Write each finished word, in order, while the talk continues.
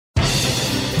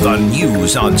The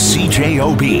news on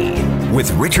CJOB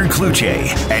with Richard Kluche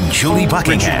and Julie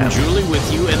Buckingham. Richard and Julie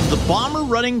with you, and the Bomber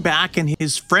running back and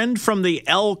his friend from the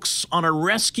Elks on a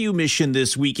rescue mission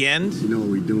this weekend. You know what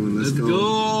we're doing. Let's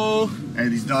go. Hey,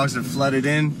 these dogs are flooded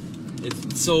in.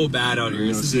 It's so bad out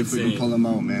here. See if we can pull them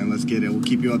out, man. Let's get it. We'll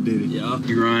keep you updated. Yeah.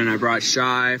 I brought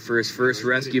Shai for his first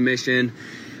rescue mission.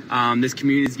 This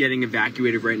community is getting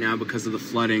evacuated right now because of the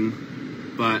flooding,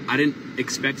 but I didn't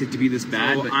expect it to be this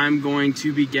bad. So I'm going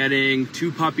to be getting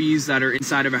 2 puppies that are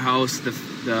inside of a house.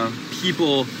 The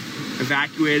people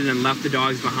evacuated and left the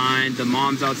dogs behind. The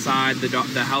mom's outside.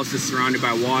 The house is surrounded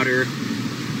by water.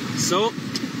 So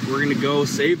we're gonna go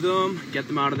save them, get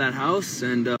them out of that house,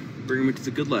 and bring them into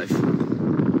the good life.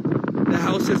 The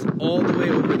house is all the way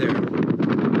over there.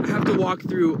 I have to walk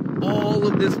through all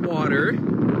of this water.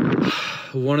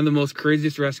 One of the most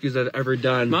craziest rescues I've ever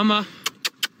done. Mama.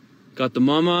 Got the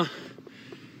mama.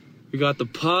 We got the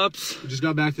pups. We just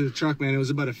got back to the truck, man. It was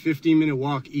about a 15-minute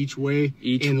walk each way.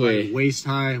 Like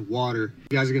waist-high water.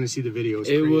 You guys are going to see the video.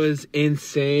 It was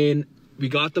insane. We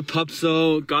got the pups,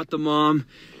 though. Got the mom.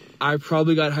 I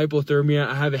probably got hypothermia.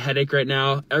 I have a headache right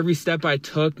now. Every step I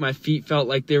took, my feet felt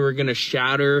like they were going to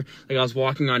shatter. Like I was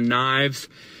walking on knives.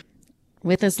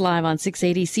 With us live on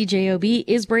 680 CJOB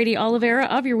is Brady Oliveira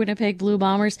of your Winnipeg Blue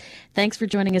Bombers. Thanks for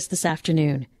joining us this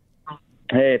afternoon.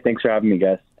 Hey, thanks for having me,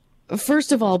 guys.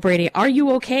 First of all, Brady, are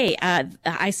you okay?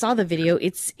 I saw the video.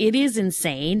 It is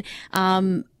insane.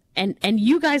 And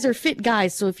you guys are fit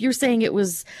guys. So if you're saying it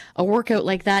was a workout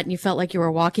like that and you felt like you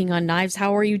were walking on knives,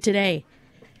 how are you today?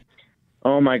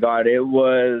 Oh my God, it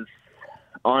was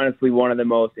honestly one of the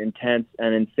most intense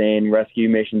and insane rescue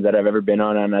missions that I've ever been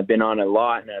on, and I've been on a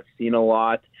lot and I've seen a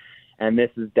lot, and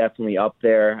this is definitely up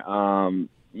there. I'm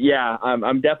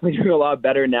definitely doing a lot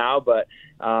better now, but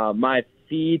my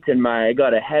feet and I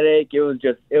got a headache. It was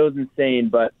insane.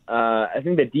 But I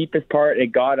think the deepest part it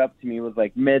got up to me was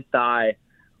like mid-thigh,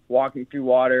 walking through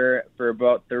water for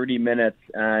about 30 minutes,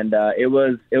 and it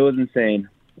was insane.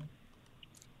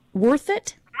 Worth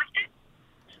it?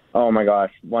 Oh my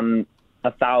gosh,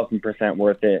 1,000%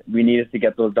 worth it. We needed to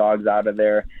get those dogs out of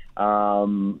there.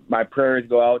 My prayers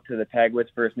go out to the Peguis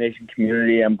First Nation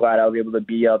community. I'm glad I was able to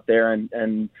be out there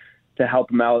and to help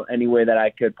them out any way that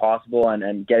I could possible,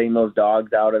 and getting those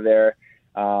dogs out of there.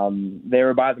 They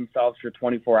were by themselves for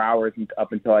 24 hours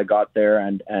up until I got there,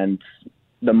 and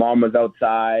the mom was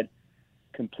outside,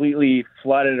 completely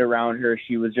flooded around her.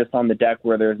 She was just on the deck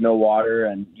where there's no water,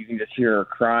 and you can just hear her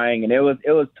crying. And it was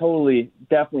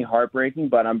definitely heartbreaking,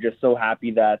 but I'm just so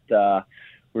happy that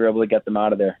we were able to get them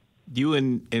out of there. You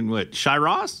and what, Shai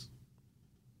Ross?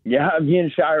 Yeah, me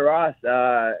and Shai Ross.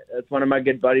 That's one of my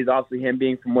good buddies, obviously him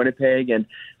being from Winnipeg, and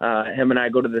him and I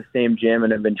go to the same gym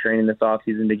and have been training this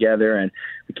offseason together. And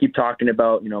we keep talking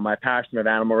about, my passion of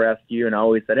animal rescue, and I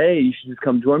always said, hey, you should just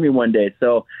come join me one day.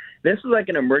 So this was like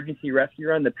an emergency rescue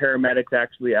run. The paramedics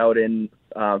actually out in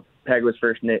Peguis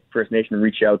First Nation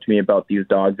reached out to me about these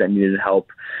dogs that needed help.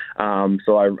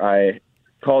 So I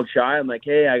called Shai. I'm like,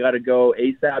 hey, I got to go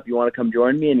ASAP. You want to come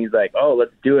join me? And he's like, oh,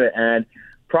 let's do it. And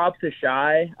props to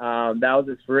Shai. That was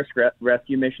his first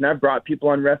rescue mission. I've brought people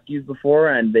on rescues before,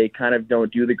 and they kind of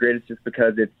don't do the greatest just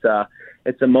because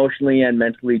it's emotionally and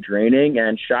mentally draining.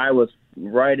 And Shai was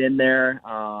right in there,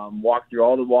 walked through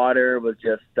all the water, was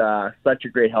just such a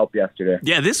great help yesterday.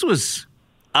 Yeah, this was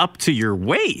up to your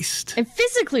waist. And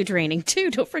physically draining,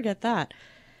 too. Don't forget that.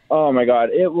 Oh, my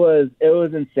God. It was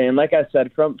insane. Like I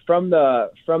said, from the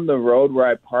road where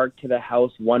I parked to the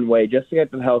house one way, just to get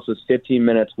to the house was 15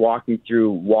 minutes walking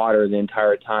through water the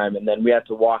entire time. And then we had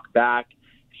to walk back.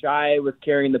 Shai was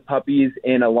carrying the puppies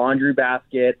in a laundry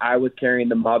basket. I was carrying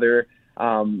the mother,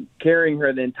 carrying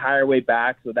her the entire way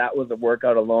back. So that was a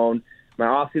workout alone. My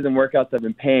off-season workouts have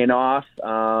been paying off,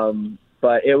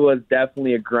 but it was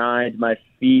definitely a grind. My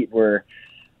feet were,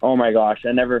 oh my gosh,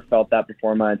 I never felt that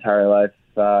before in my entire life.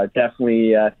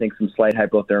 Definitely, I think some slight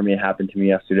hypothermia happened to me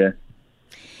yesterday.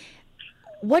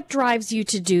 What drives you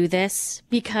to do this?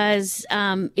 Because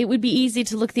it would be easy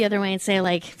to look the other way and say,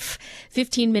 like,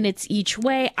 15 minutes each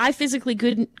way. I physically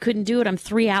couldn't do it. I'm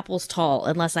 3 apples tall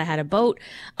unless I had a boat.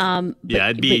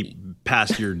 It'd be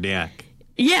past your neck.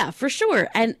 Yeah, for sure.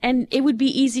 And it would be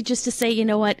easy just to say, you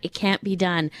know what, it can't be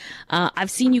done.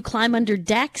 I've seen you climb under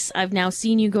decks. I've now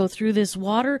seen you go through this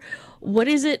water. What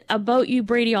is it about you,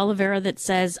 Brady Oliveira, that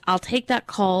says, I'll take that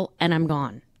call and I'm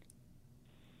gone?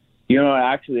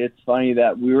 Actually, it's funny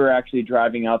that we were actually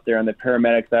driving out there, and the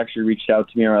paramedics actually reached out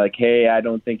to me and were like, hey, I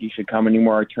don't think you should come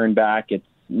anymore or turn back. It's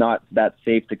not that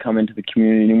safe to come into the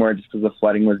community anymore just because the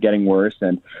flooding was getting worse.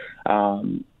 And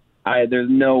there's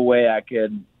no way I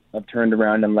could have turned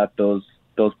around and let those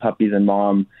puppies and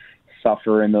mom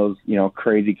suffer in those,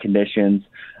 crazy conditions.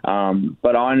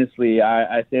 But honestly,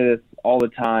 I say this all the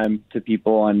time to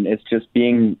people, and it's just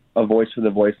being a voice for the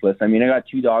voiceless. I mean, I got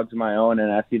 2 dogs of my own,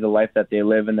 and I see the life that they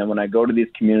live. And then when I go to these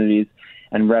communities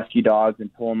and rescue dogs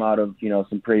and pull them out of,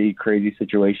 some pretty crazy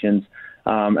situations,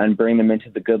 and bring them into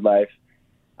the good life,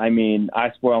 I mean,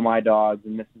 I spoil my dogs,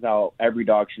 and this is how every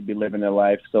dog should be living their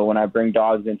life. So when I bring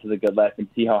dogs into the good life and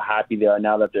see how happy they are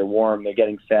now that they're warm, they're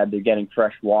getting fed, they're getting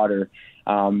fresh water,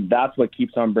 that's what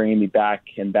keeps on bringing me back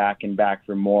and back and back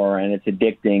for more. And it's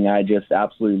addicting. I just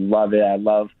absolutely love it. I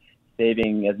love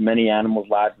saving as many animals'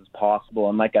 lives as possible.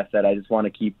 And like I said, I just want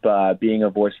to keep being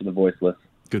a voice for the voiceless.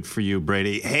 Good for you,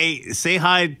 Brady. Hey, say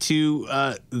hi to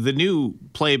the new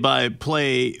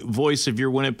play-by-play voice of your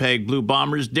Winnipeg Blue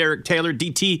Bombers, Derek Taylor.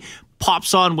 DT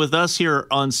pops on with us here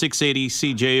on 680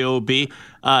 CJOB.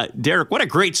 Derek, what a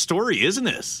great story, isn't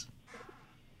this?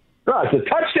 Oh, it's a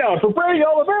touchdown for Brady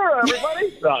Oliveira,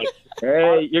 everybody.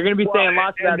 Hey, you're going to be saying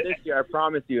lots of that this year, I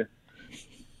promise you.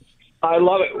 I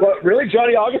love it. What, really?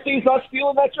 Johnny Augustine's not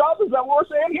stealing that job? Is that what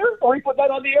we're saying here? Or we put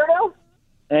that on the air now?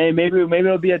 Hey, maybe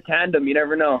it'll be a tandem. You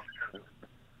never know.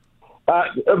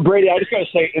 Brady, I just got to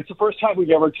say, it's the first time we've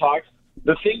ever talked.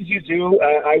 The things you do,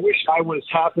 I wish I was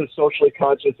half as socially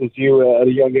conscious as you at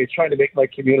a young age, trying to make my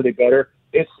community better.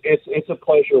 It's a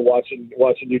pleasure watching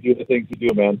you do the things you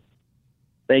do, man.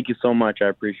 Thank you so much. I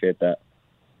appreciate that.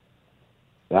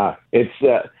 Yeah, it's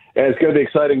going to be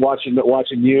exciting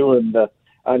watching you, and a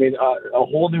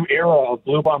whole new era of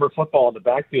Blue Bomber football in the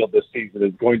backfield this season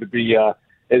is going to be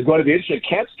interesting.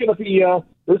 Camp's going to be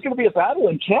there's going to be a battle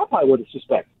in camp, I would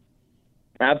suspect.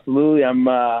 Absolutely,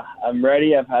 I'm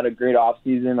ready. I've had a great off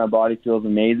season. My body feels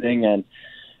amazing, and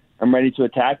I'm ready to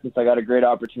attack this. I got a great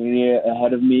opportunity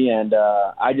ahead of me, and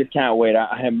I just can't wait.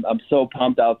 I'm so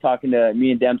pumped. I was talking to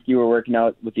me and Dembski. Were working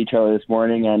out with each other this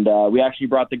morning, and we actually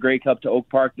brought the Grey Cup to Oak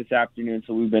Park this afternoon.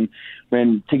 So we've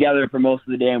been together for most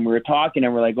of the day, and we were talking,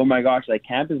 and we're like, oh my gosh, like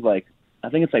camp is I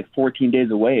think it's 14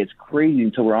 days away. It's crazy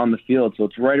until we're on the field. So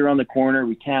it's right around the corner.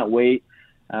 We can't wait.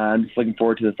 I'm just looking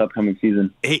forward to this upcoming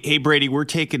season. Hey, Brady, we're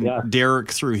taking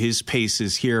Derek through his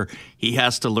paces here. He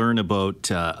has to learn about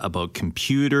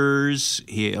computers.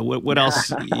 What else?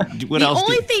 The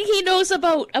only thing he knows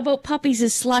about puppies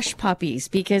is slush puppies,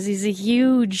 because he's a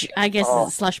huge. I guess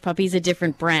slush puppy's a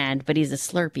different brand, but he's a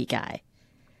Slurpee guy.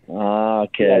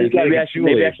 Okay, maybe I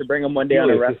should bring him one day on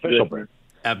a rescue.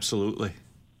 Absolutely.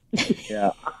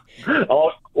 Yeah.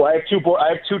 Well, I have two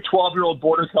 12-year-old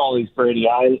border collies, Brady.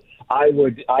 I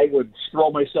would throw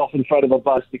myself in front of a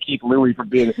bus to keep Louie from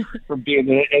being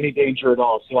in any danger at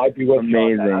all. So I'd be with you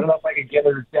on that. I don't know if I could get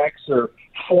her decks or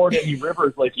ford any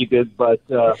rivers like you did, but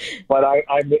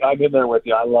I'm in there with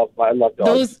you. I love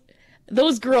dogs.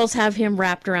 Those girls have him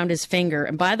wrapped around his finger.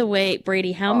 And by the way,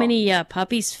 Brady, how many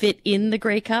puppies fit in the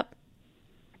Grey Cup?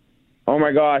 Oh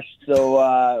my gosh! So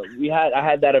I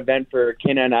had that event for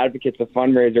Canine Advocates, a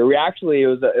fundraiser. It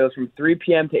was from 3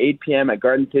 p.m. to 8 p.m. at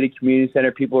Garden City Community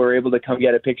Center. People were able to come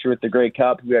get a picture with the Grey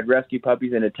Cup. We had rescue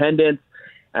puppies in attendance,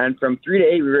 and from 3 to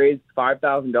 8 we raised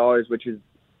 $5,000, which is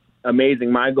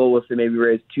amazing. My goal was to maybe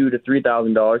raise $2,000 to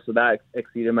 $3,000, so that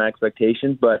exceeded my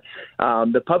expectations. But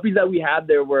the puppies that we had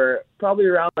there were probably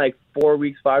around 4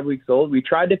 weeks, 5 weeks old. We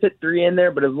tried to fit 3 in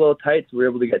there, but it was a little tight, so we were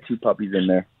able to get 2 puppies in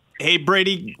there. Hey,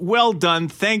 Brady, well done.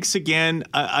 Thanks again.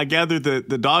 I gather the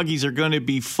doggies are going to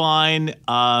be fine.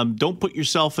 Don't put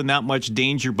yourself in that much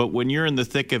danger, but when you're in the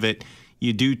thick of it,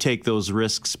 you do take those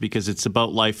risks because it's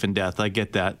about life and death. I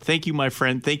get that. Thank you, my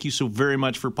friend. Thank you so very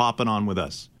much for popping on with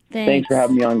us. Thanks for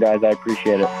having me on, guys. I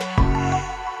appreciate it.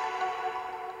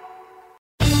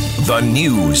 The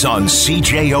news on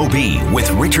CJOB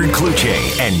with Richard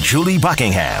Kluche and Julie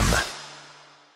Buckingham.